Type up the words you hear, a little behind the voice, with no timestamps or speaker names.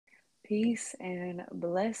Peace and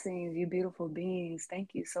blessings, you beautiful beings. Thank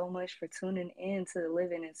you so much for tuning in to the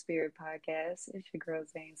Living in Spirit podcast. It's your girl,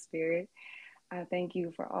 Zane Spirit. I thank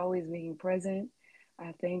you for always being present.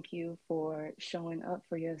 I thank you for showing up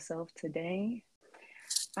for yourself today.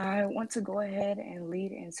 I want to go ahead and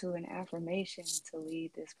lead into an affirmation to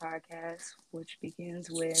lead this podcast, which begins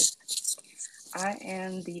with I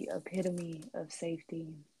am the epitome of safety.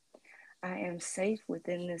 I am safe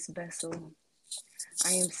within this vessel.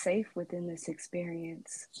 I am safe within this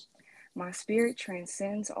experience. My spirit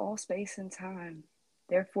transcends all space and time.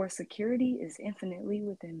 Therefore, security is infinitely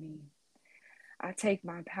within me. I take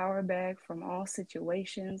my power back from all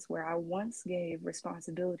situations where I once gave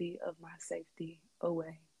responsibility of my safety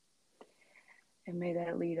away. And may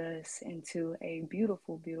that lead us into a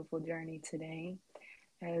beautiful, beautiful journey today,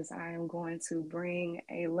 as I am going to bring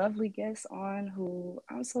a lovely guest on who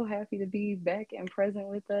I'm so happy to be back and present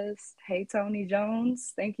with us. Hey, Tony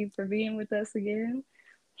Jones, thank you for being with us again.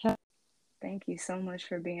 Thank you so much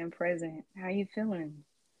for being present. How you feeling?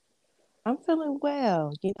 I'm feeling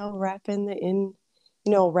well, wrapping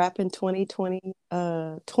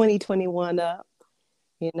 2021 up,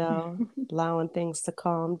 allowing things to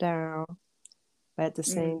calm down, but at the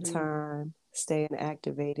same Mm-hmm. time, staying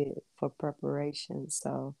activated for preparation.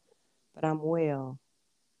 But I'm well.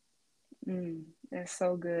 That's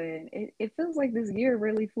so good. It feels like this year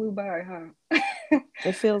really flew by, huh?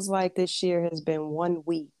 It feels like this year has been 1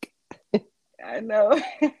 week, I know.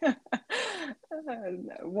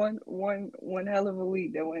 One hell of a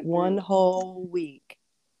week that went one through. whole week.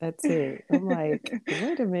 That's it. I'm like,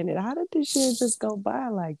 wait a minute, how did this year just go by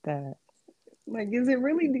like that? Like, is it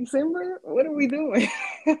really December? What are we doing?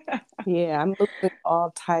 Yeah, I'm losing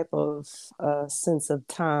all type of sense of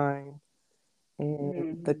time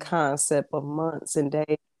and the Hmm. concept of months and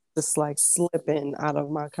days just like slipping out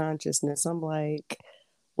of my consciousness. I'm like,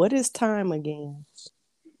 what is time again?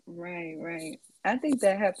 Right, right. I think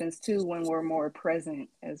that happens too when we're more present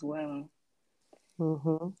as well.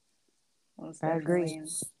 Mm-hmm. Most I agree. definitely.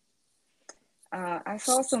 I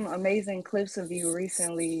saw some amazing clips of you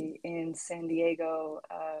recently in San Diego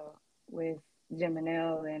with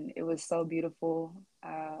Geminelle, and it was so beautiful.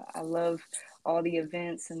 I love all the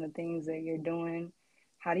events and the things that you're doing.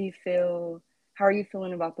 How do you feel? How are you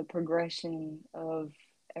feeling about the progression of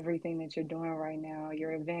everything that you're doing right now?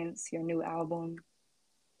 Your events, your new album.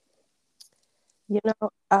 You know,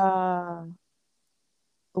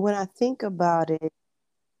 when I think about it,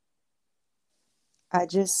 I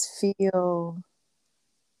just feel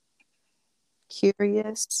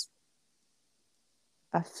curious.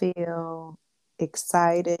 I feel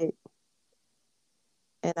excited,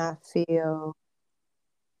 and I feel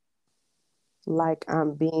like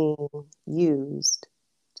I'm being used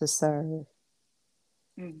to serve.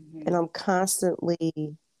 Mm-hmm. And I'm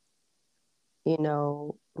constantly,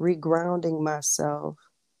 regrounding myself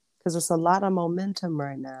because it's a lot of momentum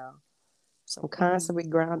right now. So I'm constantly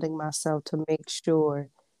Mm-hmm. grounding myself to make sure,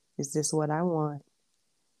 is this what I want?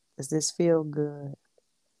 Does this feel good?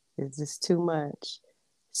 Is this too much?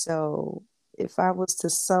 So if I was to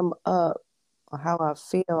sum up how I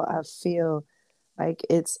feel like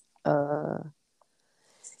it's a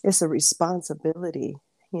responsibility,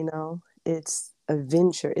 It's a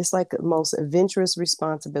venture. It's like the most adventurous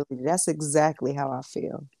responsibility. That's exactly how I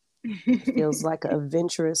feel. It feels like a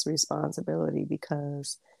adventurous responsibility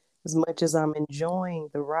because as much as I'm enjoying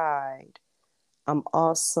the ride, I'm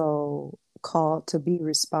also called to be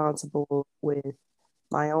responsible with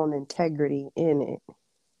my own integrity in it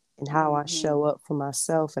and how I Mm-hmm. show up for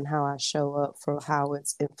myself and how I show up for how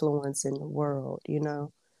it's influencing the world. Mm-hmm.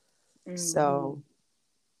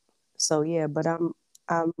 So yeah, but I'm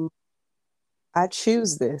I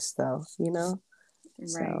choose this though. Right.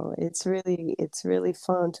 So it's really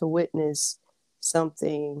fun to witness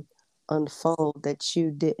something unfold that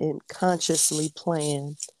you didn't consciously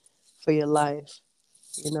plan for your life,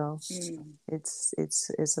 you know. Mm.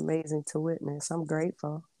 It's amazing to witness. I'm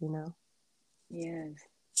grateful. Yes.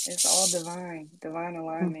 It's all divine, divine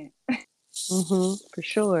alignment. Mm-hmm, for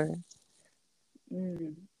sure.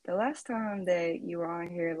 Mm. The last time that you were on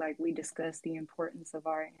here, like we discussed the importance of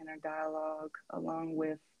our inner dialogue, along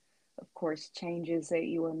with, of course, changes that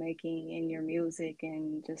you were making in your music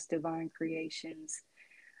and just divine creations.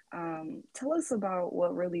 Tell us about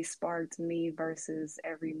what really sparked Me versus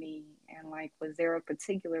Every Me, and like, was there a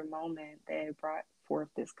particular moment that brought forth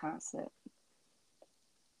this concept?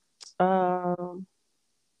 Um,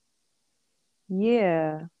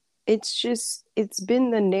 yeah. It's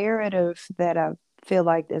been the narrative that I feel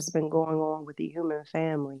like that's been going on with the human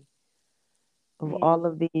family of all Mm.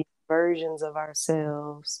 of these versions of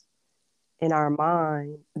ourselves in our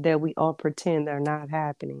mind that we all pretend they're not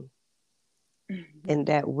happening, and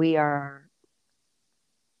that we are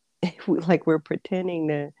like we're pretending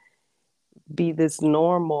to be this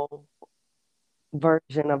normal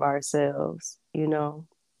version of ourselves, when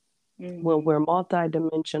we're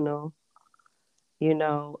multidimensional, and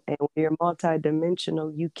when you're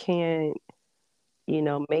multidimensional, you can't,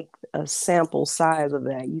 make a sample size of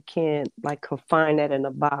that. You can't like confine that in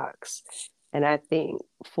a box. And I think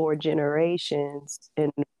for generations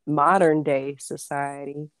in modern day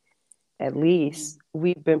society, at least,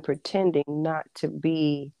 we've been pretending not to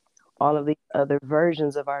be all of these other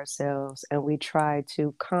versions of ourselves. And we try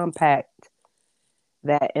to compact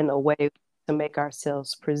that in a way to make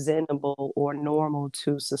ourselves presentable or normal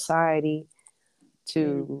to society,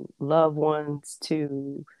 to loved ones,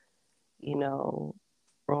 to, you know,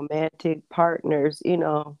 romantic partners, and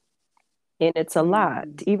it's a lot,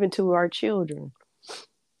 even to our children.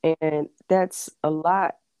 And that's a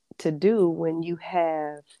lot to do when you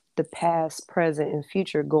have the past, present, and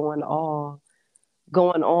future going on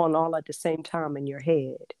all at the same time in your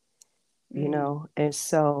head, And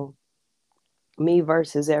so me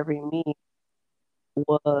versus every me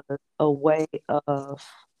was a way of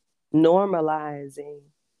normalizing,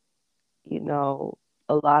 you know,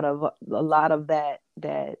 a lot of that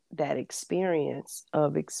experience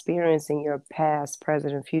of experiencing your past,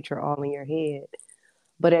 present, and future all in your head.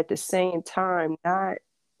 But at the same time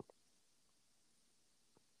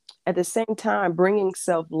bringing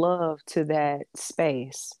self-love to that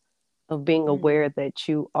space of being aware that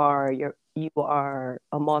you are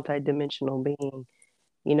a multidimensional being.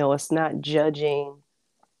 It's not judging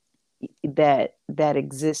that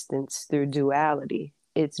existence through duality.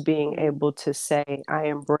 It's being able to say, I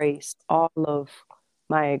embrace all of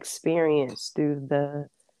my experience through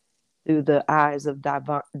the eyes of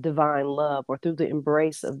divine love, or through the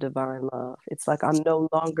embrace of divine love. It's like I'm no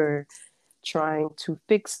longer trying to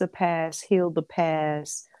fix the past, heal the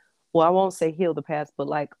past. Well, I won't say heal the past, but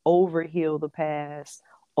like over heal the past,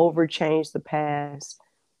 over change the past,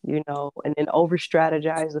 and then over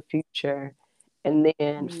strategize the future, and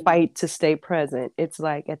then fight to stay present. It's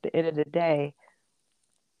like at the end of the day,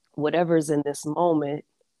 whatever's in this moment,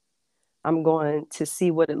 I'm going to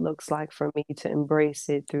see what it looks like for me to embrace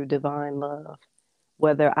it through divine love.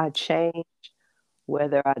 Whether I change,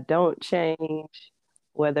 whether I don't change,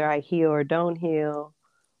 whether I heal or don't heal,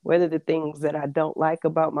 whether the things that I don't like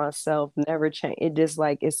about myself never change. It just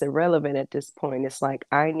like it's irrelevant at this point. It's like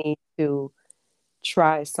I need to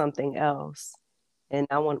try something else. And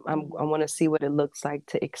I want to see what it looks like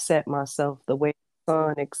to accept myself the way the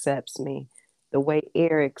sun accepts me, the way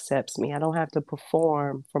air accepts me. I don't have to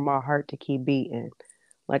perform for my heart to keep beating.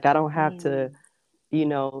 Like I don't have to,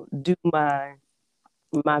 do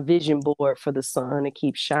my vision board for the sun to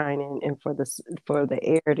keep shining, and for the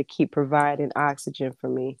air to keep providing oxygen for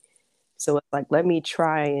me. So it's like, let me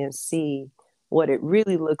try and see what it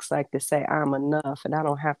really looks like to say I'm enough, and I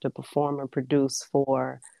don't have to perform and produce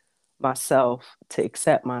for myself to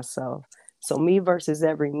accept myself. So me versus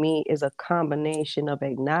every me is a combination of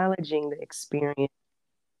acknowledging the experience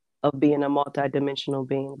of being a multidimensional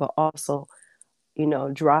being, but also,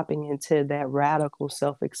 dropping into that radical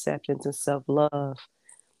self-acceptance and self-love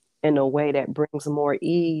in a way that brings more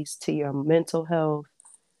ease to your mental health,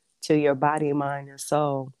 to your body, mind, and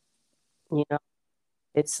soul. You know,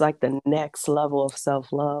 it's like the next level of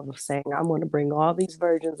self love, of saying, I'm going to bring all these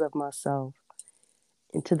versions of myself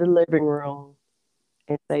into the living room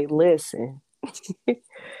and say, listen,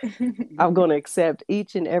 I'm going to accept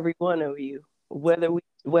each and every one of you, whether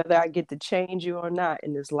I get to change you or not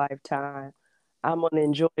in this lifetime. I'm going to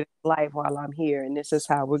enjoy this life while I'm here, and this is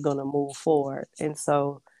how we're going to move forward. And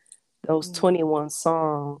so those 21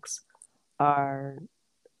 songs are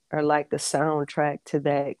like the soundtrack to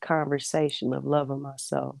that conversation of loving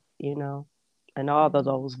myself, and all of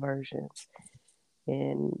those versions.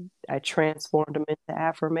 And I transformed them into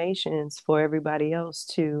affirmations for everybody else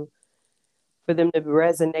for them to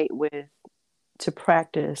resonate with, to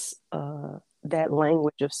practice that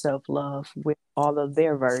language of self love with all of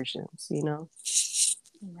their versions.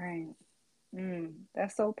 Right.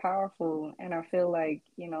 That's so powerful. And I feel like,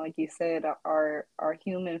 like you said, our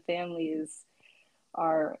human family is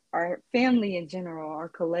our family in general, our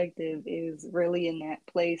collective is really in that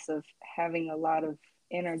place of having a lot of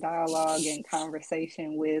inner dialogue and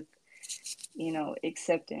conversation with,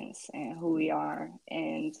 acceptance and who we are.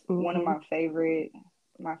 And one of my favorite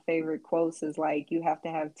quotes is like, you have to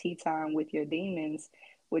have tea time with your demons,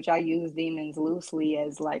 which I use demons loosely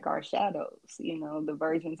as like our shadows, the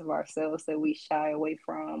versions of ourselves that we shy away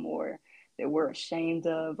from, or that we're ashamed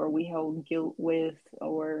of, or we hold guilt with,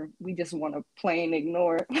 or we just want to plain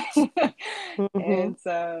ignore. Mm-hmm. And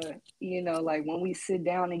so, like when we sit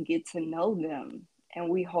down and get to know them and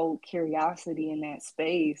we hold curiosity in that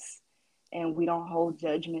space and we don't hold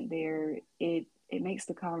judgment there, it makes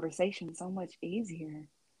the conversation so much easier.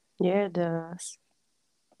 Yeah, it does.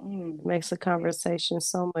 It Mm. makes the conversation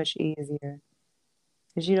so much easier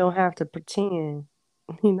because you don't have to pretend,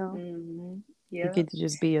 you know? Mm-hmm. You Yep. get to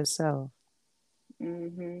just be yourself.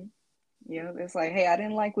 Mm-hmm. Yep. It's like, hey, I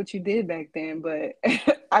didn't like what you did back then, but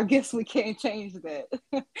I guess we can't change that.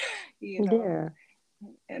 you know, Yeah.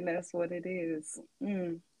 and that's what it is.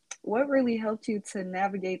 What really helped you to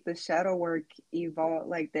navigate the shadow work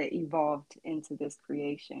that evolved into this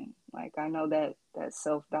creation? Like, I know that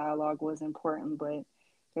self dialogue was important, but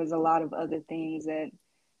there's a lot of other things that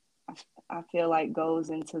I feel like goes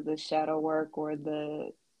into the shadow work, or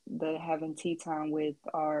the having tea time with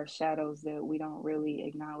our shadows that we don't really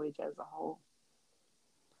acknowledge as a whole.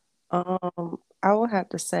 I would have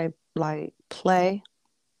to say like play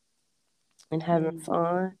and having Mm-hmm.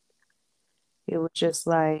 fun. It was just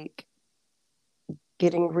like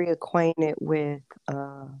getting reacquainted with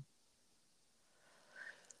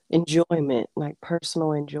enjoyment, like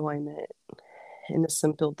personal enjoyment in the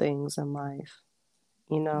simple things in life.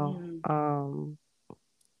 You know, Mm-hmm. um,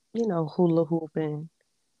 hula hooping,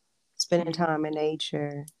 spending time in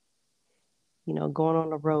nature, going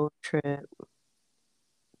on a road trip.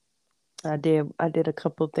 I did a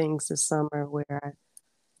couple things this summer where I,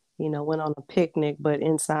 went on a picnic, but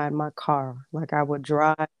inside my car. Like I would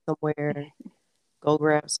drive somewhere, go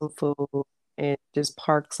grab some food, and just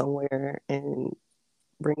park somewhere and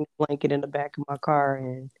bring the blanket in the back of my car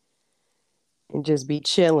and just be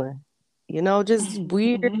chilling. Just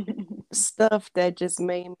weird stuff that just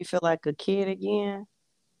made me feel like a kid again.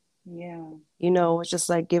 Yeah. It's just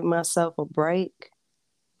like give myself a break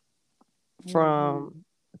Mm-hmm. from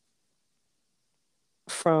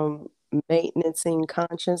from maintaining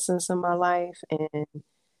consciousness in my life and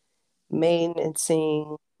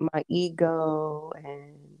maintaining my ego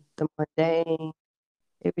and the mundane.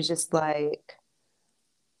 It was just like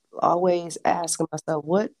always asking myself,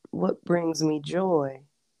 what brings me joy?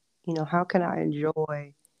 How can I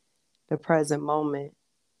enjoy the present moment?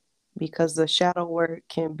 Because the shadow work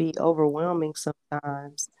can be overwhelming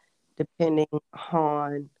sometimes, depending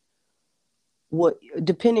on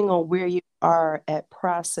depending on where you are at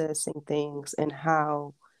processing things and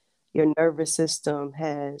how your nervous system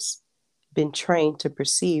has been trained to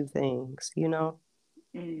perceive things.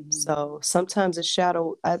 Mm-hmm. So sometimes a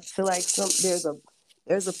shadow, I feel like there's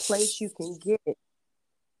a place you can get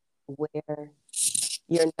where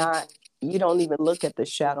you're not you don't even look at the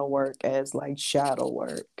shadow work as like shadow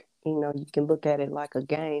work. You can look at it like a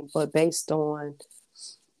game, but based on,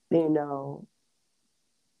 you know,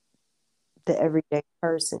 the everyday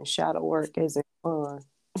person, shadow work isn't fun,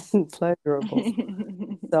 pleasurable.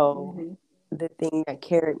 So Mm-hmm. the thing that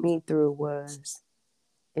carried me through was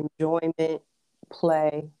enjoyment,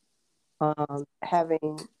 play,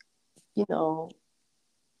 having, you know,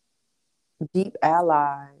 deep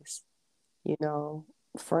allies, you know,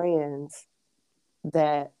 friends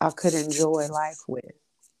that I could enjoy life with.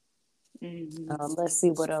 Mm-hmm. Let's see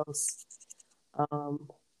what else. Um,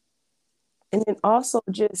 and then also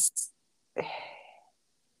just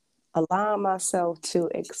allowing myself to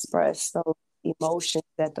express those emotions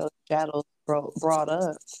that those shadows brought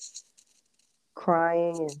up,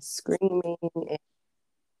 crying and screaming, and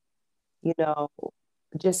you know,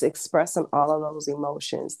 just expressing all of those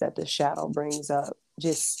emotions that the shadow brings up.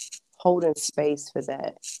 Just holding space for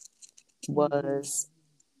that Mm-hmm.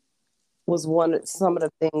 was one of some of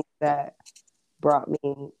the things that brought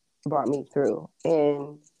me brought me through.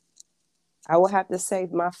 And I would have to say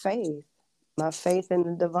my faith in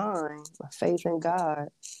the divine, my faith in God.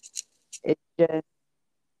 It's just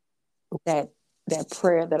that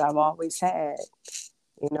prayer that I've always had.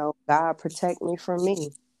 God protect me from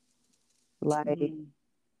me. Like Mm-hmm.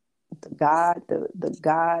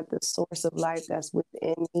 the source of life that's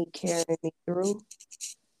within me, carrying me through.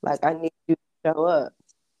 Like I need you to show up,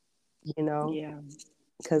 you know, Yeah.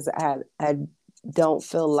 because I don't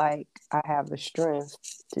feel like I have the strength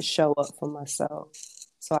to show up for myself.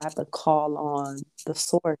 So I have to call on the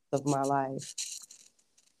source of my life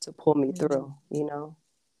to pull me through.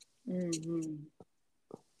 Mm-hmm.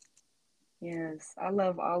 Yes, I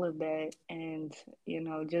love all of that. And,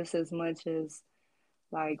 just as much as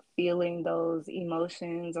like feeling those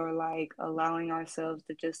emotions, or like allowing ourselves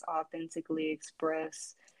to just authentically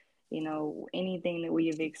express, anything that we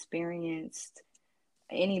have experienced,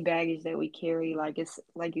 any baggage that we carry, like it's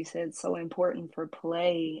like you said, so important for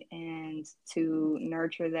play and to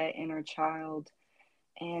nurture that inner child.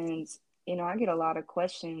 And I get a lot of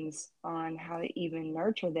questions on how to even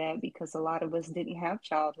nurture that because a lot of us didn't have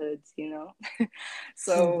childhoods.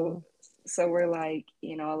 so Mm-hmm. so we're like,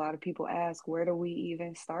 a lot of people ask, where do we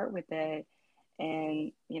even start with that?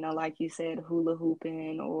 And like you said, hula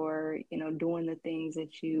hooping, or doing the things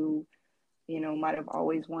that you might have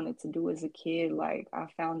always wanted to do as a kid. Like, I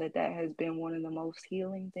found that that has been one of the most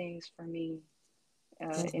healing things for me in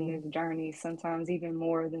Mm-hmm. this journey. Sometimes even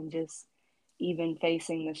more than just even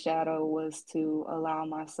facing the shadow was to allow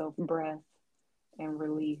myself breath and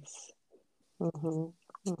release.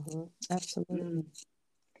 Mm-hmm. Mm-hmm. Mm, Absolutely.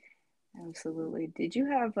 absolutely. Did you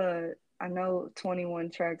have I know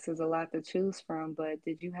 21 tracks is a lot to choose from, but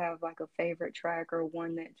did you have like a favorite track or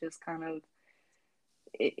one that just kind of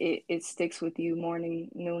it sticks with you morning,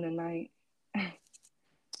 noon, and night?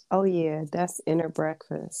 Oh yeah, that's Inner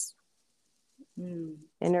Breakfast. Mm,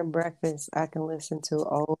 Inner Breakfast I can listen to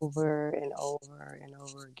over and over and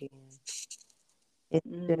over again. It's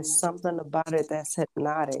just mm, something about it that's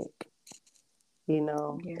hypnotic. yeah.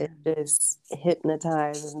 It just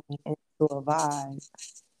hypnotizes me into a vibe.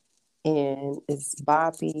 And it's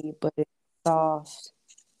boppy, but it's soft,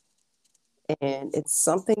 and it's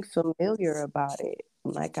something familiar about it.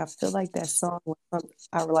 Like I feel like that song was something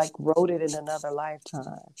I like wrote it in another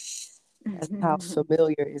lifetime. That's how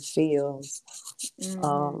familiar it feels. Hmm.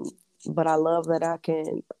 Um, but I love that I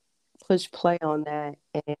can push play on that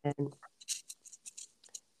and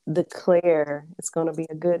declare it's going to be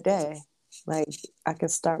a good day. Like I can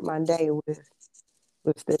start my day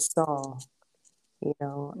with this song.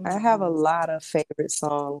 I have a Hmm. lot of favorite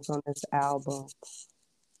songs on this album,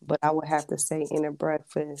 but I would have to say Inner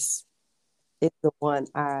Breakfast is the one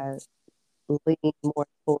I lean more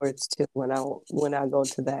towards to when I go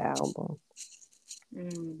to the album.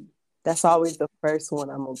 Mm. That's always the first one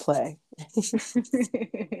I'm gonna play.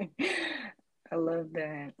 I love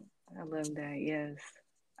that. I love that. Yes.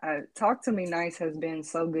 Talk to Me Nice has been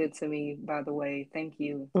so good to me, by the way. Thank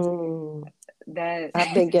you. Mm. That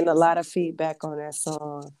I've been getting a lot of feedback on that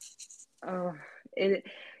song. uh, it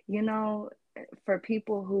you know, for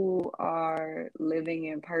people who are living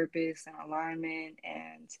in purpose and alignment,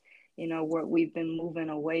 and what we've been moving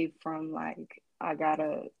away from, like, I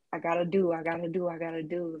gotta do,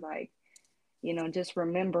 like, just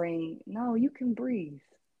remembering, no, you can breathe,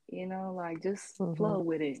 like, just Hmm. flow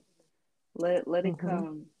with it. Let it Hmm.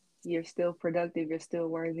 come. You're still productive, you're still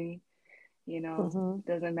worthy, you know. Hmm.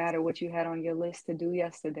 Doesn't matter what you had on your list to do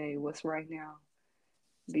yesterday, what's right now.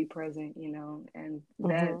 Be present, and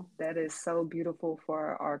that Hmm. that is so beautiful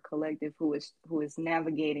for our collective who is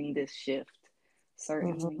navigating this shift,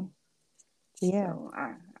 certainly. Hmm. Yeah. So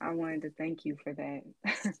I wanted to thank you for that.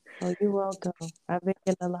 Oh, you're welcome. I've been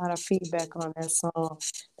getting a lot of feedback on that song.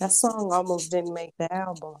 That song almost didn't make the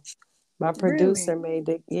album. Really? My producer made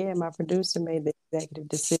the executive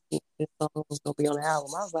decision this song was gonna be on the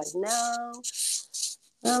album. I was like, no,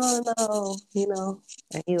 I don't know,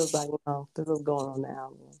 And he was like, no, this is going on the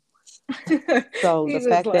album. So the He was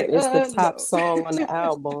fact that like, it's the top no. song on the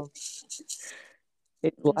album,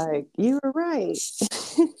 it's like, you were right.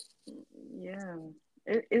 Yeah,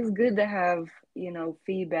 it's good to have,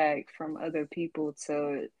 feedback from other people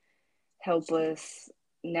to help us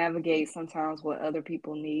navigate sometimes what other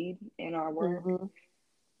people need in our work. Hmm.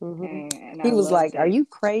 Hmm. And I He was love like, are that. you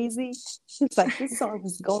crazy? He's like, this song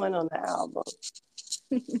is going on the album.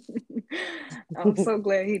 I'm so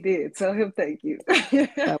glad he did. Tell him thank you.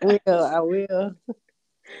 I will.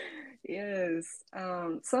 Yes.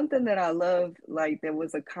 Something that I love, like, that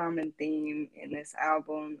was a common theme in this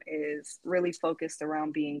album, is really focused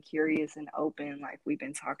around being curious and open, like we've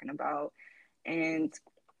been talking about. And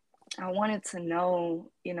I wanted to know,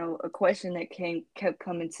 a question that kept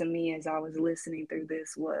coming to me as I was listening through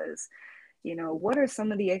this was, what are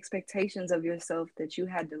some of the expectations of yourself that you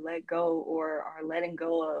had to let go or are letting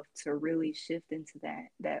go of to really shift into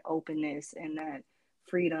that openness and that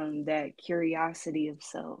freedom, that curiosity of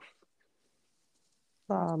self?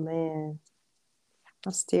 Oh man,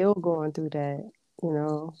 I'm still going through that, you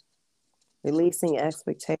know, releasing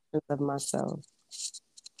expectations of myself.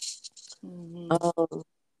 Hmm. Um,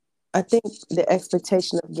 I think the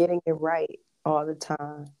expectation of getting it right all the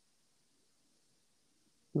time.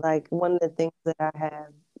 Like one of the things that I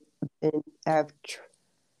have been, I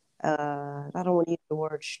don't want to use the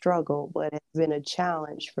word struggle, but it's been a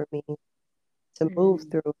challenge for me to move Hmm.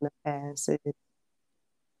 through in the past. Is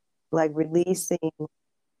like releasing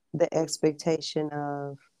the expectation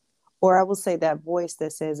of, or I will say that voice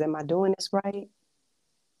that says, am I doing this right?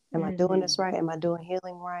 Am I doing this Mm-hmm. right? Am I doing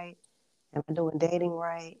healing right? Am I doing dating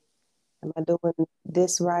right? Am I doing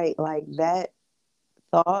this right? Like that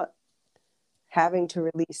thought, having to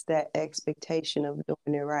release that expectation of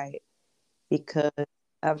doing it right, because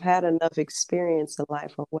I've had enough experience in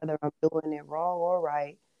life from whether I'm doing it wrong or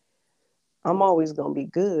right, I'm always going to be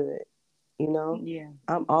good, you know? Yeah.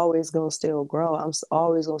 I'm always going to still grow.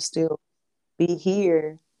 Always going to still be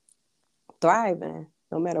here thriving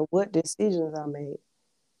no matter what decisions I make.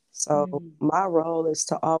 So Mm-hmm. my role is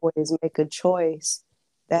to always make a choice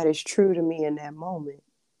that is true to me in that moment,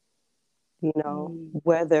 Mm-hmm.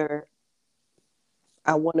 whether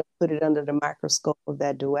I want to put it under the microscope of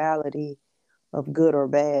that duality of good or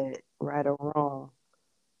bad, right or wrong,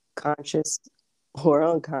 conscious or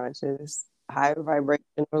unconscious, high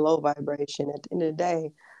vibration or low vibration. At the end of the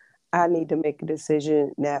day, I need to make a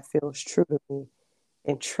decision that feels true to me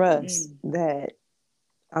and trust Mm-hmm. that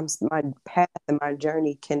my path and my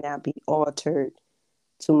journey cannot be altered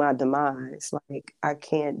to my demise. Like I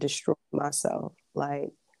can't destroy myself.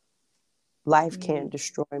 Like life can't Mm-hmm.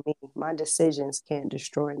 destroy me. My decisions can't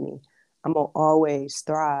destroy me. I'm gonna always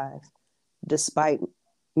thrive despite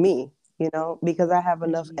me, because I have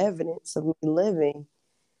enough Mm-hmm. evidence of me living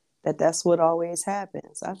that's what always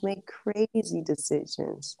happens. I've made crazy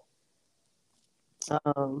decisions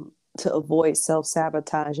to avoid self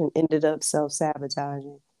sabotage and ended up self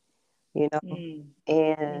sabotaging, you know,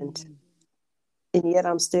 and Mm-hmm. and yet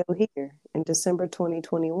I'm still here. In December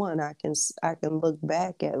 2021, I can look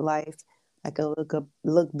back at life. I can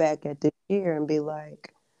look back at this year and be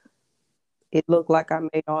like, it looked like I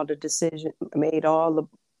made all the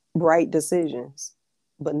right decisions,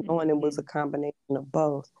 but knowing it was Mm-hmm. a combination of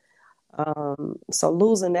both. So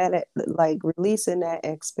losing that, like releasing that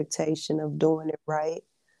expectation of doing it right,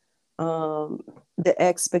 the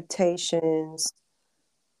expectations.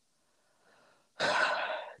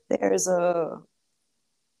 There's I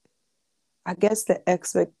guess I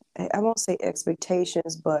won't say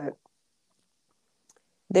expectations, but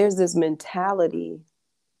there's this mentality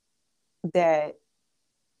that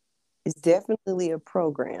is definitely a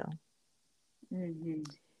program, Mm-hmm.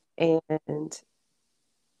 and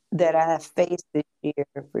that I have faced this year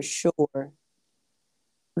for sure,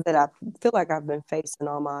 that I feel like I've been facing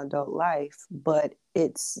all my adult life, but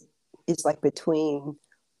it's like between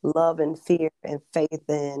love and fear and faith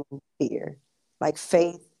and fear. Like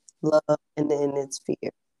faith, love, and then it's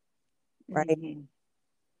fear, right? Mm-hmm.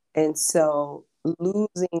 And so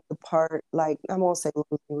losing the part, like I won't say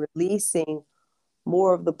losing, releasing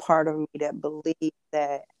more of the part of me that believe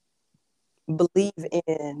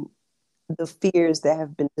in the fears that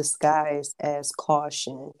have been disguised as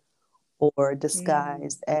caution or Mm-hmm.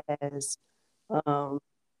 disguised as um,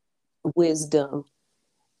 wisdom,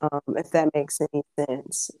 if that makes any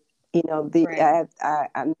sense. Right.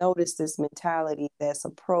 I noticed this mentality that's a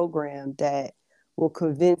program that will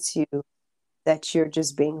convince you that you're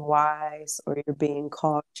just being wise or you're being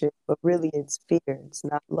cautious, but really it's fear. It's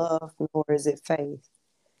not love, nor is it faith.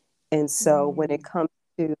 And so when it Mm-hmm. comes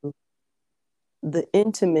to the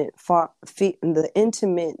intimate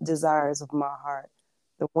desires of my heart,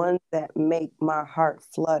 the ones that make my heart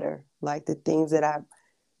flutter, like the things that I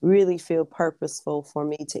really feel purposeful for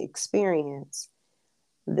me to experience,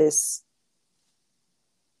 this,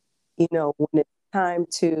 when it's time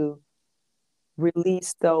to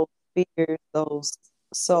release those fears, those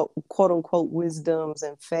so quote unquote wisdoms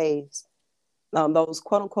and faiths, those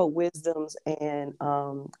quote unquote wisdoms and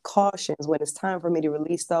cautions, when it's time for me to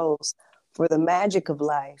release those for the magic of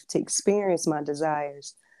life, to experience my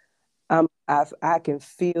desires, I can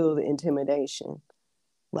feel the intimidation.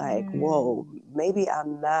 Like, whoa, Mm-hmm. maybe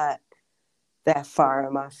I'm not that far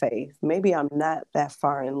in my faith. Maybe I'm not that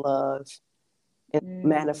far in love and Mm-hmm.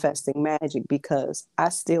 manifesting magic, because I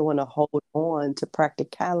still want to hold on to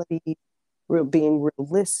practicality, being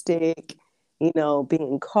realistic,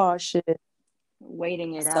 being cautious.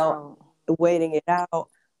 Waiting it So out. waiting it out,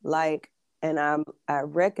 like, and I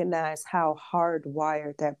recognize how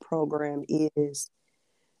hardwired that program is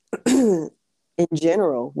in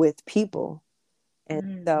general with people. And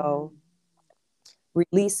so Mm-hmm.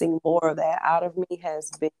 releasing more of that out of me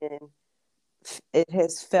it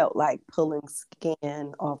has felt like pulling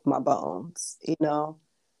skin off my bones,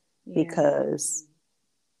 Yeah. because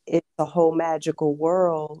it's a whole magical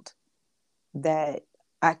world that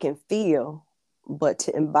I can feel, but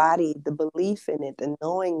to embody the belief in it, the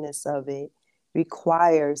knowingness of it,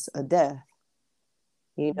 requires a death,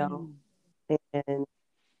 you know, Mm-hmm. and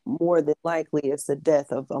more than likely it's the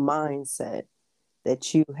death of a mindset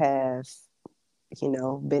that you have,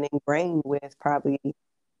 been ingrained with, probably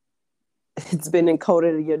it's been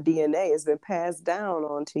encoded in your DNA. It's been passed down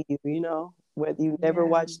onto you, you know, whether you never Yeah.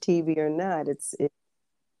 watch TV or not, it's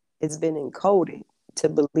been encoded to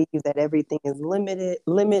believe that everything is limited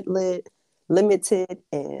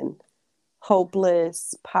and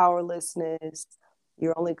hopeless, powerlessness.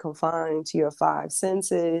 You're only confined to your five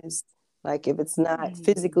senses. Like if it's not Mm.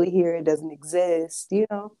 physically here, it doesn't exist, you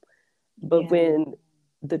know? But Yeah. when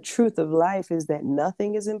the truth of life is that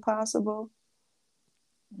nothing is impossible,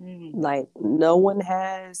 Mm. like no one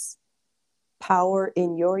has power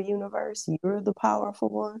in your universe, you're the powerful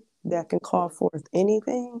one that can call forth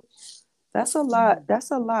anything. That's a lot. Mm.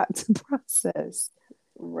 That's a lot to process,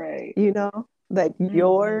 Right. you know? That Mm-hmm.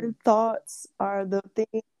 your thoughts are the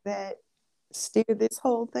thing that steer this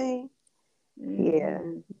whole thing. Yeah,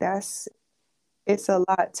 Mm-hmm. that's it's a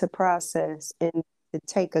lot to process and to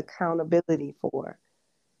take accountability for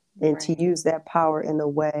and to Right. use that power in a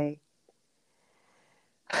way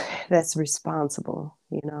that's responsible,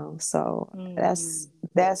 you know. So Mm-hmm.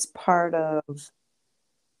 that's part of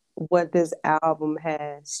what this album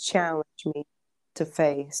has challenged me to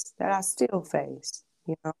face, that I still face,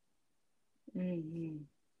 you know. Mm-hmm.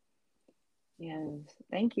 Yes.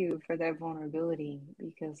 Thank you for that vulnerability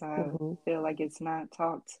because I Mm-hmm. feel like it's not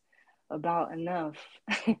talked about enough.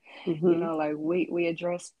 You Mm-hmm. know, like we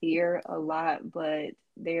address fear a lot, but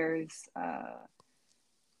there's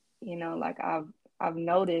you know, like I've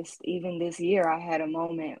noticed even this year I had a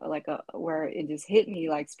moment like a where it just hit me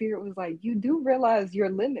like spirit was like you do realize you're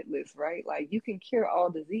limitless, right? Like you can cure all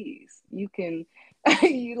disease. You can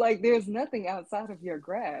you like there's nothing outside of your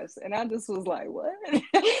grasp. And I just was like, what?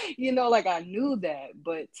 You know, like I knew that,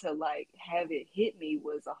 but to like have it hit me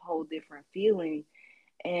was a whole different feeling.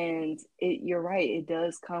 And it you're right, it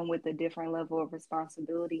does come with a different level of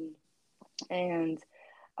responsibility. And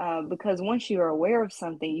because once you're aware of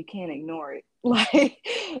something, you can't ignore it. Like,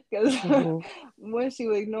 because Mm-hmm. once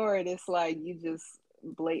you ignore it, it's like you just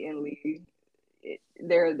blatantly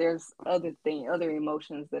there's other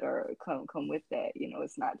emotions that are come with that. You know,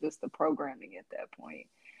 it's not just the programming at that point.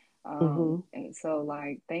 Mm-hmm. And so,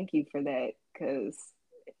 like, thank you for that because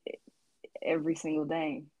every single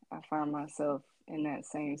day I find myself in that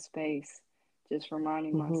same space, just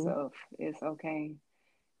reminding Mm-hmm. myself it's okay,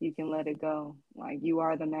 you can let it go. Like you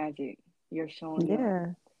are the magic. You're showing up. Yeah,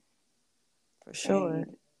 for sure.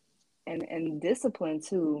 And and discipline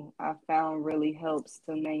too, I found really helps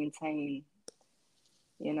to maintain,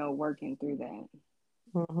 you know, working through that.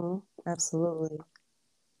 Mm-hmm. Absolutely.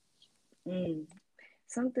 Mm.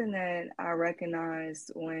 Something that I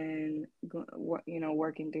recognized when you know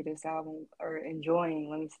working through this album or enjoying,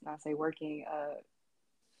 let me not say working,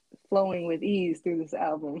 flowing with ease through this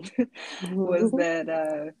album was Mm-hmm.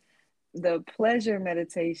 that the pleasure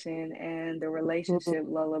meditation and the relationship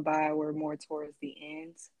lullaby were more towards the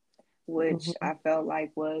end, which Mm-hmm. I felt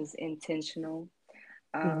like was intentional.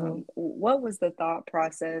 Mm-hmm. What was the thought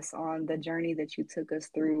process on the journey that you took us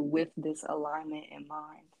through with this alignment in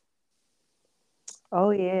mind?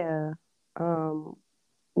 Oh yeah. Um,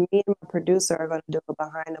 Me and my producer are going to do a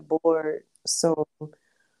behind the board soon,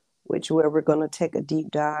 which where we're going to take a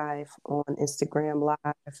deep dive on Instagram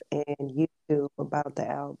Live and YouTube about the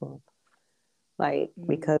album. Like Mm,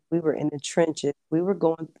 because we were in the trenches, we were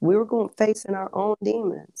going facing our own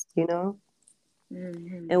demons, you know,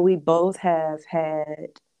 mm-hmm, and we both have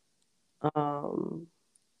had, um,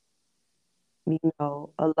 you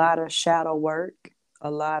know, a lot of shadow work,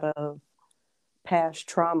 a lot of past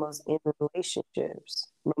traumas in relationships,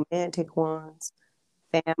 romantic ones,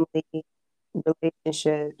 family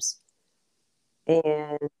relationships,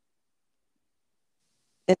 and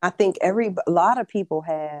I think a lot of people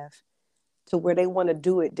have to where they want to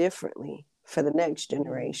do it differently for the next mm,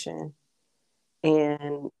 generation,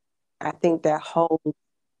 and I think that holds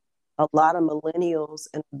a lot of millennials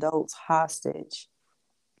and adults hostage,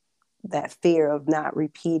 that fear of not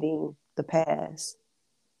repeating the past.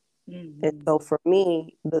 And mm-hmm, so for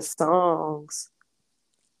me, the songs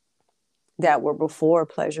that were before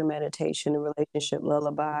pleasure meditation and relationship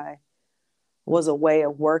lullaby was a way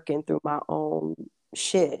of working through my own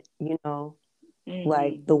shit, you know, like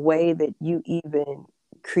mm-hmm, the way that you even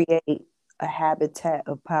create a habitat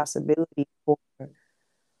of possibility for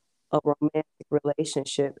a romantic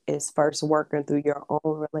relationship is first working through your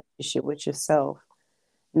own relationship with yourself,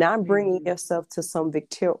 not bringing mm-hmm, yourself to some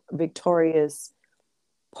victorious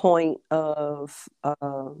point of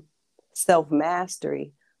self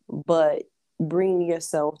mastery, but bring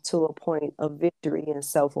yourself to a point of victory and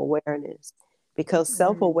self awareness. Because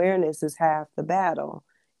self mm, awareness is half the battle.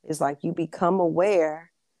 It's like you become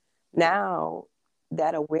aware. Now,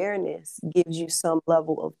 that awareness gives you some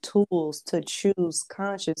level of tools to choose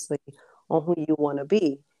consciously on who you want to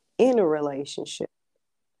be in a relationship.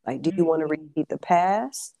 Like, do you want to Mm-hmm. repeat the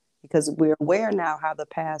past? Because we're aware now how the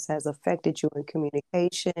past has affected you in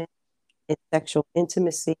communication, in sexual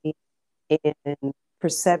intimacy, in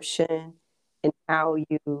perception, and how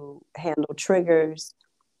you handle triggers.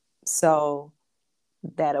 So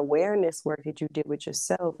that awareness work that you did with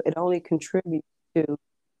yourself, it only contributes to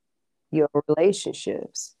your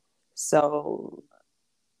relationships. So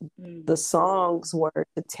the Mm-hmm. songs were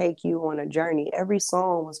to take you on a journey. Every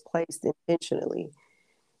song was placed intentionally,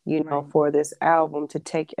 Right. for this album to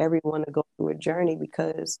take everyone to go through a journey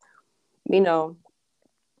because, you know,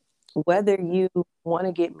 whether you want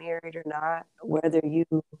to get married or not, whether you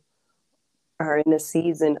are in a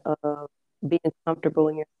season of being comfortable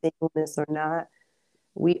in your singleness or not,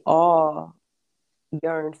 we all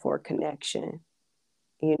yearn for connection,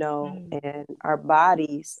 Mm-hmm. and our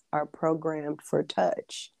bodies are programmed for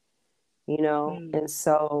touch, Mm-hmm. and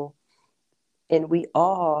so, and we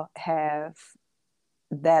all have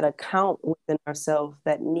that account within ourselves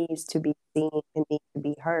that needs to be seen and needs to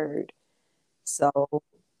be heard. So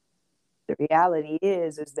the reality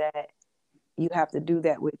is that you have to do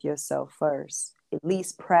that with yourself first. At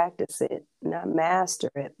least practice it, not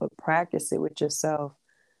master it, but practice it with yourself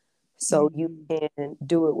so you Mm-hmm. can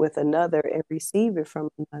do it with another and receive it from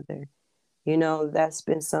another. That's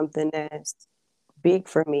been something that's big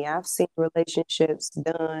for me. I've seen relationships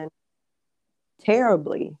done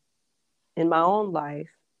terribly in my own life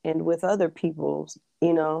and with other Mm-hmm. people's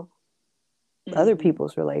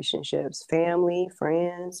relationships, family,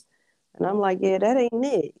 friends. And I'm like, yeah, that ain't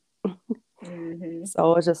it. Mm-hmm.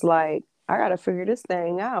 So it's just like, I got to figure this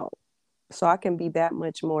thing out so I can be that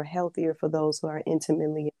much more healthier for those who are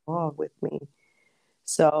intimately involved with me.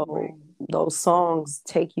 So Right. those songs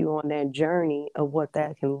take you on that journey of what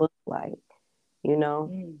that can look like, you know,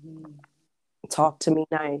 Mm-hmm. talk to me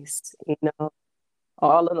nice,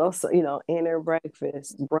 all of those, inner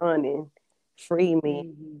breakfast, running, free me,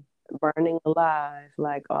 Mm-hmm. burning alive.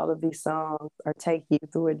 Like all of these songs are taking you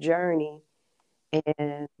through a journey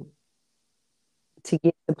and to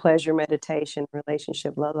get the pleasure meditation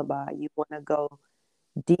relationship lullaby, you want to go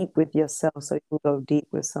deep with yourself so you can go deep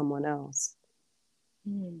with someone else.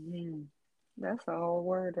 Mm-hmm. That's a whole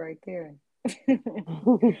word right there. You're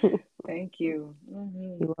Thank you.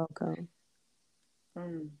 Mm-hmm. welcome.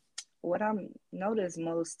 Mm. What I'm noticed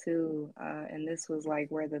most too, and this was like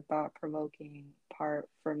where the thought provoking part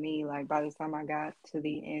for me, like by the time I got to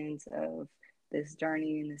the end of this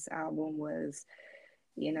journey in this album was,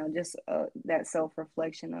 just that self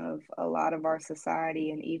reflection of a lot of our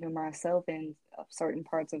society and even myself in certain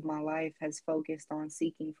parts of my life has focused on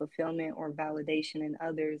seeking fulfillment or validation in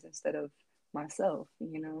others instead of myself.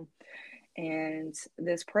 And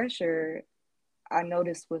this pressure I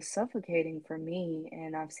noticed was suffocating for me,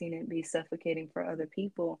 and I've seen it be suffocating for other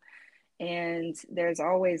people. And there's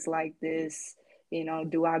always like this,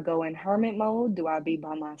 do I go in hermit mode? Do I be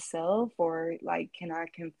by myself? Or like, can I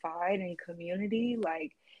confide in community?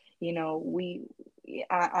 Like, you know, we,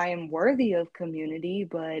 I am worthy of community,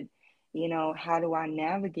 but, how do I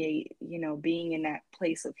navigate, being in that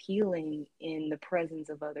place of healing in the presence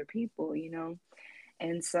of other people?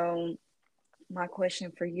 And so, my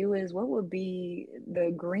question for you is what would be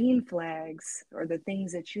the green flags or the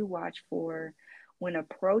things that you watch for when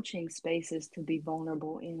approaching spaces to be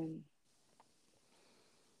vulnerable in?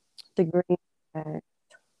 The green flag,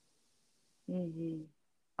 Mm-hmm.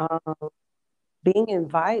 um, being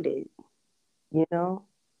invited, you know,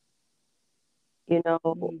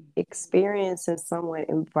 experiencing someone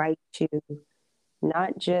invite you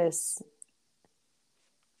not just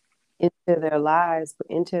into their lives, but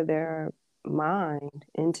into their mind,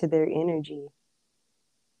 into their energy,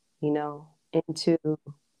 into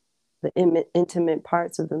the intimate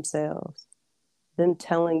parts of themselves, them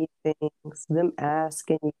telling you things, them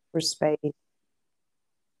asking you for space,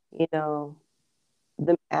 you know,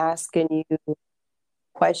 them asking you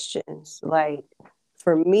questions. Like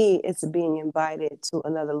for me, it's being invited to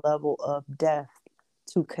another level of depth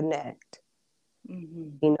to connect,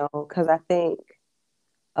 Mm-hmm. because I think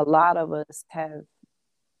a lot of us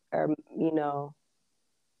are,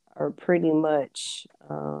 are pretty much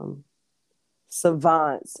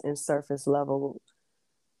savants in surface level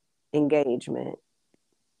engagement.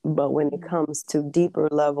 But when it Mm-hmm. comes to deeper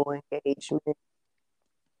level engagement,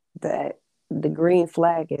 that the green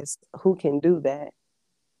flag is who can do that?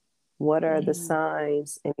 What are the Mm-hmm.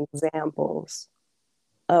 signs and examples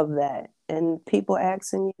of that? And people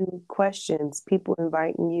asking you questions, people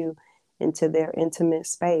inviting you into their intimate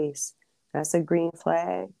space. That's a green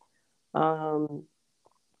flag. Um,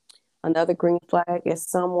 Another green flag is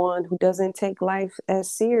someone who doesn't take life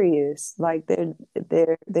as serious. Like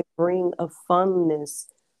they bring a funness,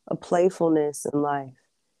 a playfulness in life,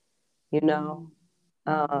 you know.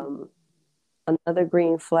 Mm-hmm. Um, Another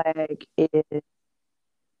green flag is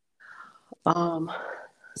um,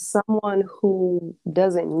 someone who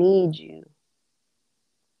doesn't need you,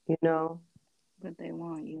 you know. But they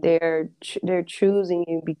want you. They're choosing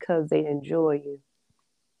you because they enjoy you.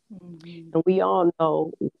 Mm-hmm. And we all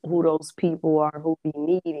know who those people are who be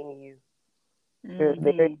needing you. They're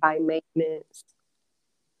very Mm-hmm. high maintenance.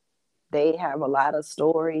 They have a lot of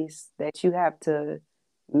stories that you have to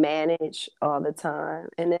manage all the time.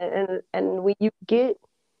 And when you get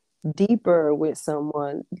deeper with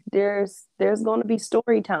someone, there's going to be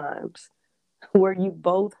story times where you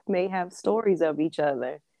both may have stories of each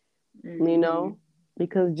other, you Mm-hmm. know,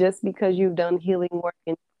 because just because you've done healing work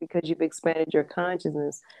and because you've expanded your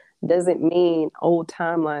consciousness doesn't mean old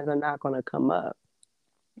timelines are not going to come up.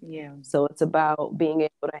 Yeah. So it's about being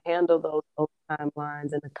able to handle those old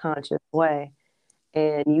timelines in a conscious way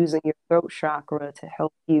and using your throat chakra to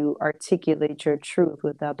help you articulate your truth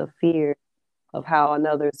without the fear of how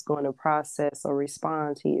another is going to process or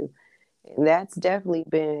respond to you. And that's definitely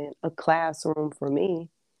been a classroom for me,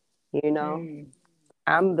 you know. Mm-hmm.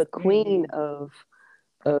 I'm the queen Mm-hmm. of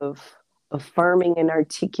affirming and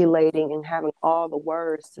articulating and having all the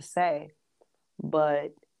words to say,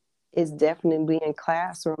 but it's definitely in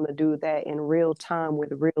classroom to do that in real time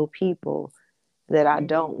with real people that I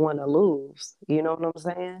don't Mm-hmm. want to lose. You know what I'm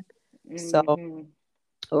saying? So, Mm-hmm.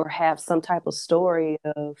 or have some type of story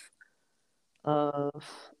of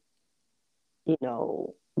you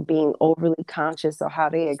know being overly conscious of how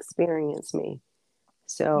they experience me.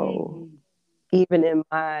 So Mm-hmm. even in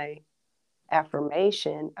my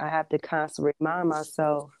affirmation, I have to constantly remind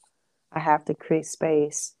myself I have to create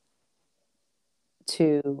space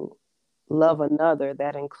to love another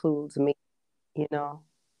that includes me. You know,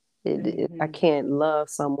 I Mm-hmm. can't love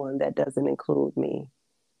someone that doesn't include me.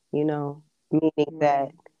 You know, meaning that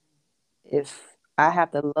Right. if I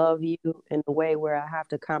have to love you in a way where I have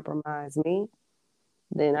to compromise me,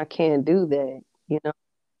 then I can't do that. You know,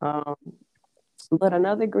 um, but Right.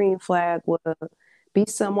 another green flag would be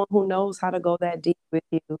someone who knows how to go that deep with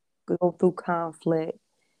you, go through conflict,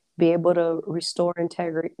 be able to restore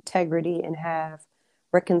integrity and have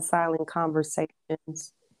reconciling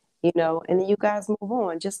conversations, you know, and then you guys move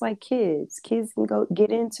on, just like kids. Kids can go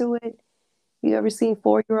get into it. You ever seen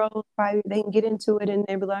 4-year-olds? Probably they can get into it and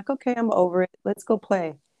they be like, okay, I'm over it. Let's go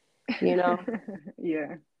play. You know,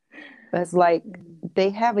 Yeah. that's like Mm-hmm.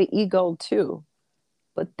 they have an ego too,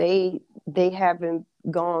 but they haven't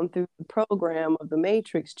gone through the program of the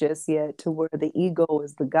matrix just yet to where the ego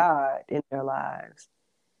is the god in their lives.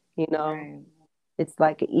 You know, Right. it's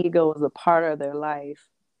like an ego is a part of their life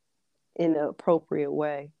in an appropriate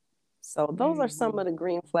way. So those are some Mm-hmm. of the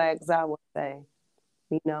green flags I would say,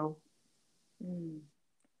 you know. Mm.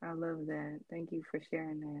 I love that. Thank you for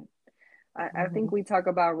sharing that. I think Mm-hmm. we talk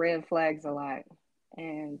about red flags a lot,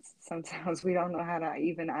 and sometimes we don't know how to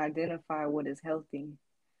even identify what is healthy.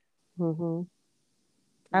 Mm-hmm.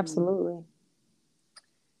 Mm, Absolutely.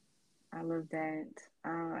 I love that.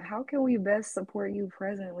 How can we best support you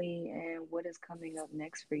presently, and what is coming up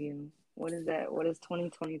next for you? What is that? What is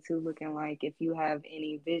 2022 looking like? If you have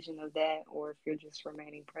any vision of that, or if you're just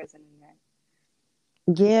remaining present in that.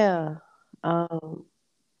 Yeah. Um,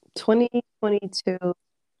 2022.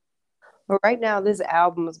 But right now, this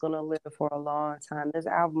album is going to live for a long time. This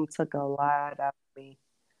album took a lot out of me.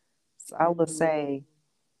 So I would Mm-hmm. say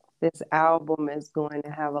this album is going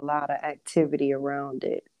to have a lot of activity around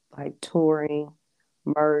it, like touring,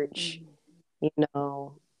 merch. Mm-hmm. You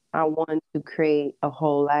know, I want to create a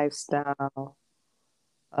whole lifestyle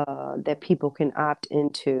that people can opt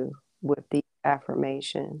into with the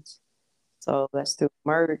affirmations. So that's through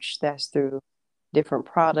merch, that's through different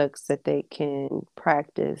products that they can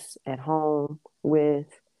practice at home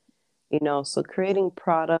with, you know. So creating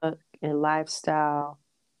product and lifestyle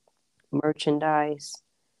merchandise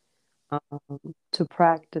to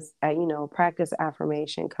practice, practice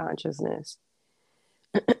affirmation consciousness.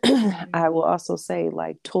 I Mm-hmm. will also say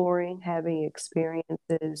like touring, having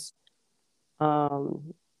experiences,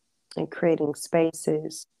 um, and creating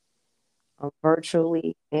spaces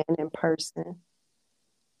virtually and in person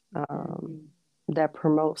um, Mm-hmm. that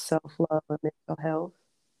promote self love and mental health.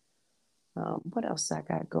 What else I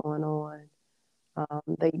got going on?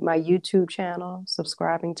 My YouTube channel,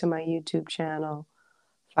 subscribing to my YouTube channel,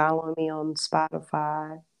 following me on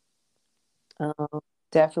Spotify, um,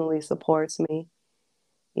 definitely supports me,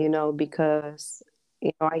 you know, because,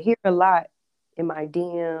 you know, I hear a lot in my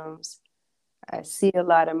DMs I see a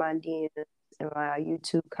lot of my DMs and my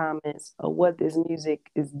YouTube comments of what this music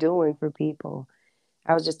is doing for people.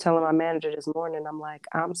 I was just telling my manager this morning, I'm like,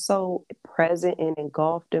 I'm so present and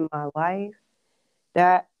engulfed in my life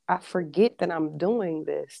that I forget that I'm doing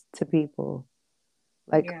this to people.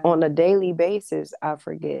 Like Yeah. on a daily basis, I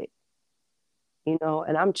forget,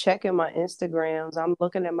 and I'm checking my Instagrams, I'm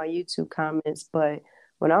looking at my YouTube comments, but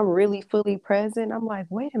when I'm really fully present, I'm like,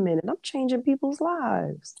 wait a minute, I'm changing people's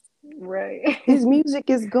lives. Right. This music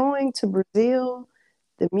is going to Brazil.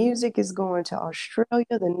 The music is going to Australia,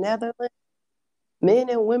 the Netherlands. Men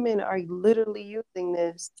and women are literally using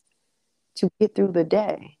this to get through the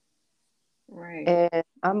day. Right. And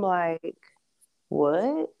I'm like,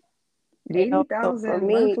 what? So for 80,000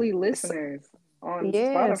 me, monthly listeners on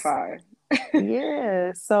yes, Spotify.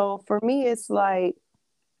 yeah. So for me, it's like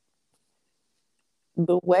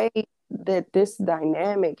the way that this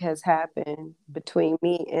dynamic has happened between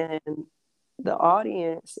me and the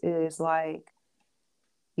audience is like,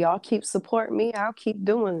 y'all keep supporting me, I'll keep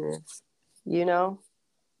doing this, you know?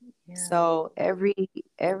 Yeah. So every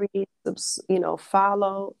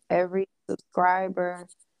follow, every subscriber,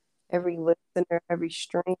 every listener, every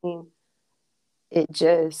stream,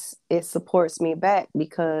 it supports me back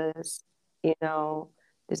because, you know,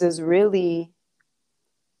 this is really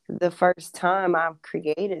the first time I've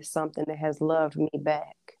created something that has loved me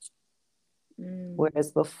back. Mm.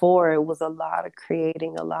 Whereas before it was a lot of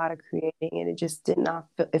creating, and it just did not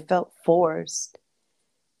feel, it felt forced.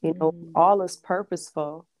 Mm. All is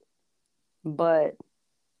purposeful, but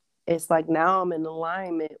it's like now I'm in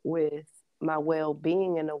alignment with my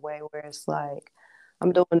well-being in a way where it's like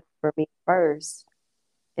I'm doing it for me first,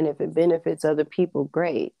 and if it benefits other people,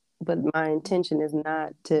 great. But my intention is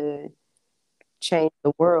not to change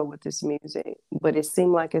the world with this music. But it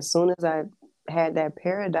seemed like as soon as I had that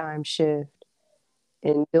paradigm shift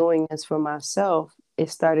in doing this for myself, it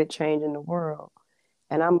started changing the world.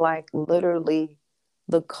 And I'm like, literally,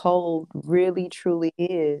 the code really truly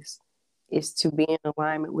is to be in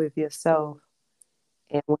alignment with yourself.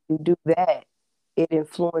 And when you do that, it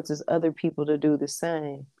influences other people to do the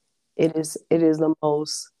same. It is the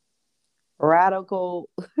most radical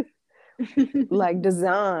like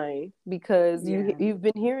design because Yeah. you've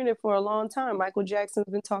been hearing it for a long time. Michael Jackson's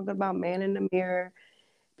been talking about man in the mirror.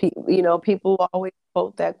 People always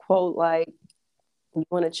quote that quote like you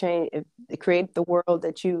want to change create the world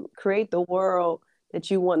that you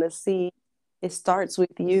want to see. It starts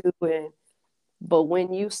with you, and but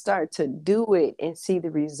when you start to do it and see the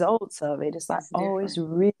results of it, it's like, It's oh, it's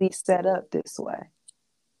different. really set up this way.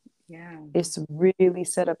 Yeah. It's really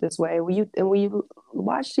set up this way. When you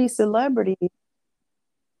watch these celebrities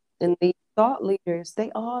and these thought leaders, they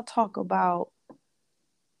all talk about,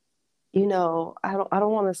 I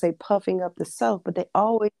don't want to say puffing up the self, but they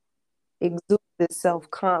always exude this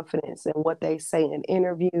self-confidence in what they say in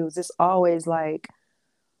interviews. It's always like,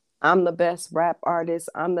 I'm the best rap artist.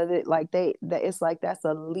 I'm the like they that it's like that's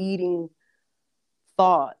a leading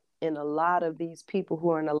thought in a lot of these people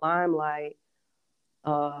who are in the limelight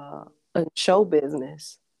in show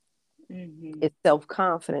business. Mm-hmm. It's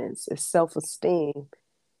self-confidence, it's self-esteem,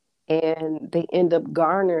 and they end up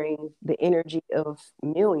garnering the energy of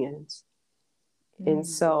millions. And Mm.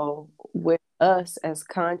 so, with us as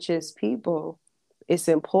conscious people, it's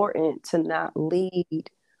important to not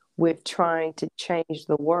lead with trying to change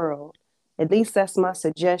the world. At least that's my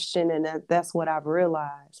suggestion, and that's what I've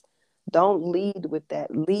realized. Don't lead with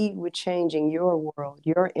that. Lead with changing your world,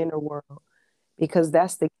 your inner world, because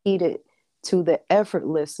that's the key to the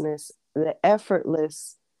effortless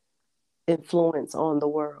influence on the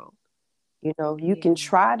world. You can Yeah.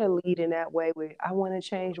 try to lead in that way where I want to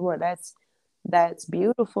change the world. That's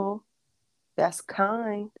beautiful. That's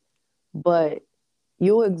kind, but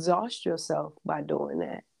you'll exhaust yourself by doing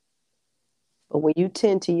that. But when you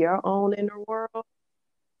tend to your own inner world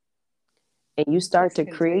and you start It's to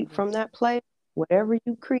create from contagious. that place, whatever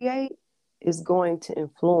you create is going to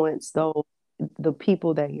influence the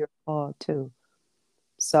people that you're called to.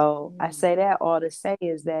 So I Mm. say that all to say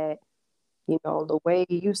is that the way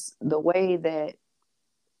that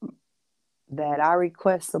I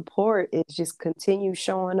request support is just continue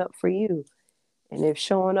showing up for you. And if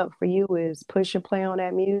showing up for you is push and play on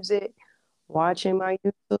that music, watching my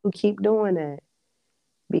YouTube, keep doing that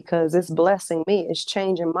because it's blessing me. It's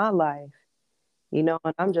changing my life, and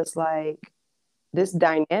I'm just like, this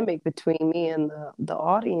dynamic between me and the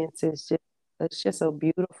audience it's just a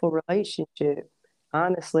beautiful relationship.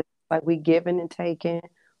 Honestly, like we giving and taking,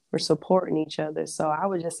 we're supporting each other. So I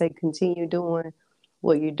would just say continue doing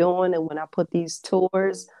what you're doing. And when I put these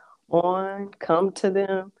tours on, come to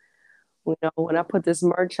them. When I put this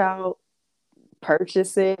merch out,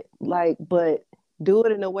 purchase it, like, but do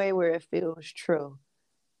it in a way where it feels true.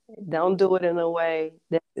 Don't do it in a way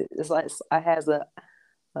that it's like it has a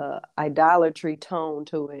idolatry tone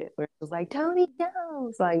to it, where it's like Tony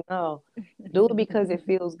Jones. Like, no, do it because it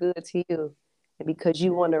feels good to you, and because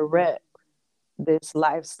you want to rep this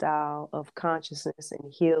lifestyle of consciousness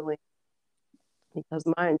and healing. Because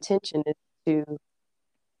my intention is to,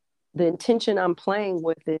 the intention I'm playing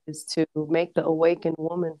with is to make the awakened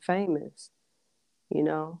woman famous. You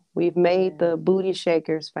know, we've made Yeah. the booty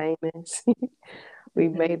shakers famous.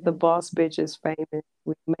 We've made the boss bitches famous.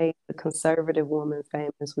 We've made the conservative woman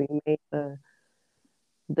famous. We made the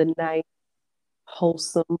nice,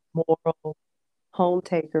 wholesome, moral home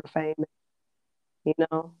taker famous. You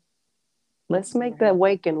know, let's make the Right.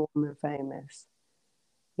 awakened woman famous.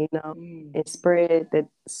 You know, Mm. and spread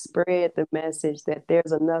the message that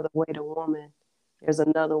there's another way to woman. There's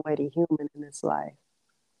another way to human in this life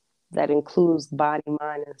that includes body,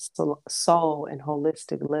 mind, and soul and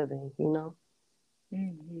holistic living. You know.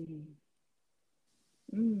 Mm-hmm.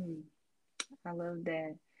 Mm. I love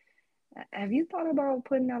that. Have you thought about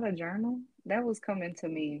putting out a journal? That was coming to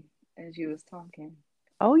me as you was talking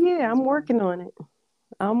Oh yeah, as I'm well. working on it.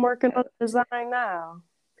 I'm working on the design now.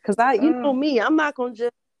 Cause you Uh, know me, I'm not gonna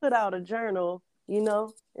just put out a journal. You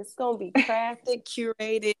know, it's gonna be crafted,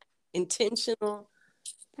 curated, intentional,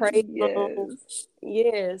 prayed on. yes.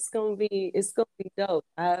 Yeah, it's gonna be dope.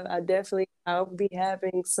 I'll be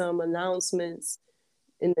having some announcements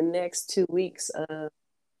in the next 2 weeks of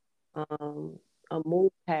um a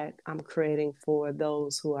mood pack I'm creating for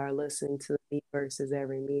those who are listening to the Me versus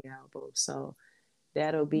Every Me album. So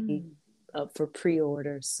that'll be Mm. up for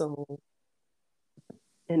pre-order soon.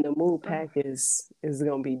 And the mood Oh, pack is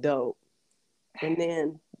gonna be dope. And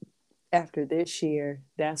then after this year,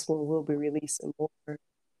 that's when we'll be releasing more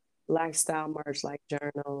lifestyle merch like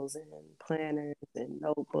journals and planners and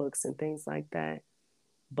notebooks and things like that.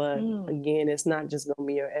 But mm. again, it's not just gonna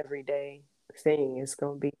be your everyday thing. It's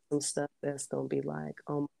gonna be some stuff that's gonna be like,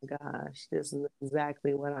 oh my gosh, this is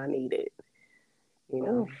exactly what I needed, you Oof.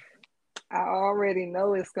 know. I already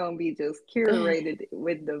know it's gonna be just curated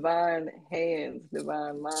with divine hands,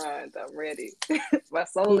 divine minds. I'm ready. My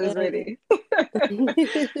soul is Yeah. ready.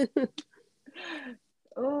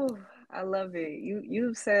 Oh, I love it.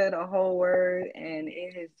 You've said a whole word, and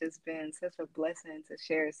it has just been such a blessing to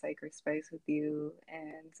share a sacred space with you.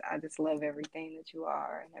 And I just love everything that you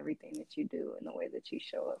are and everything that you do and the way that you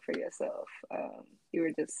show up for yourself. You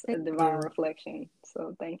are just a Thank divine you. reflection.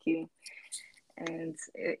 So thank you. And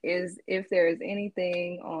it is if there is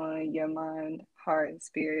anything on your mind, heart, and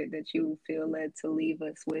spirit that you feel led to leave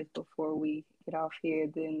us with before we get off here,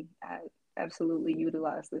 then I absolutely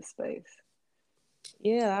utilize this space.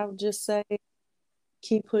 Yeah, I would just say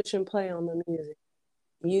keep pushing play on the music.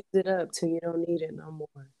 Use it up till you don't need it no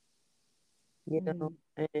more, you know,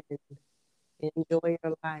 Mm. and enjoy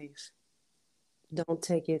your life. Don't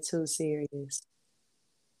take it too serious,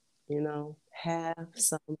 you know. Have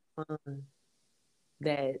some fun.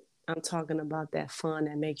 That I'm talking about that fun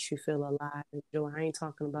that makes you feel alive and joy. I ain't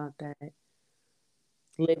talking about that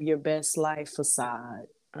live your best life facade.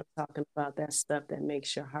 I'm talking about that stuff that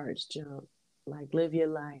makes your hearts jump. Like live your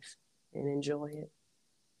life and enjoy it.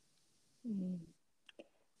 Mm.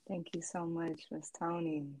 Thank you so much, Miss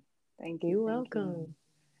Tony. Thank you, You're thank you. welcome.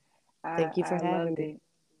 Thank you for I having loved me. it.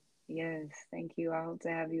 Yes, thank you. I hope to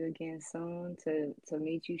have you again soon to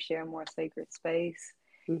meet you, share more sacred space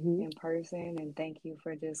Hmm. in person, and thank you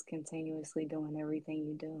for just continuously doing everything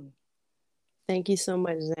you do. Thank you so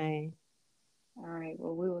much, Zane. All right,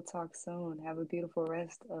 well, we will talk soon. Have a beautiful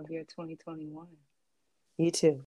rest of your 2021. You too.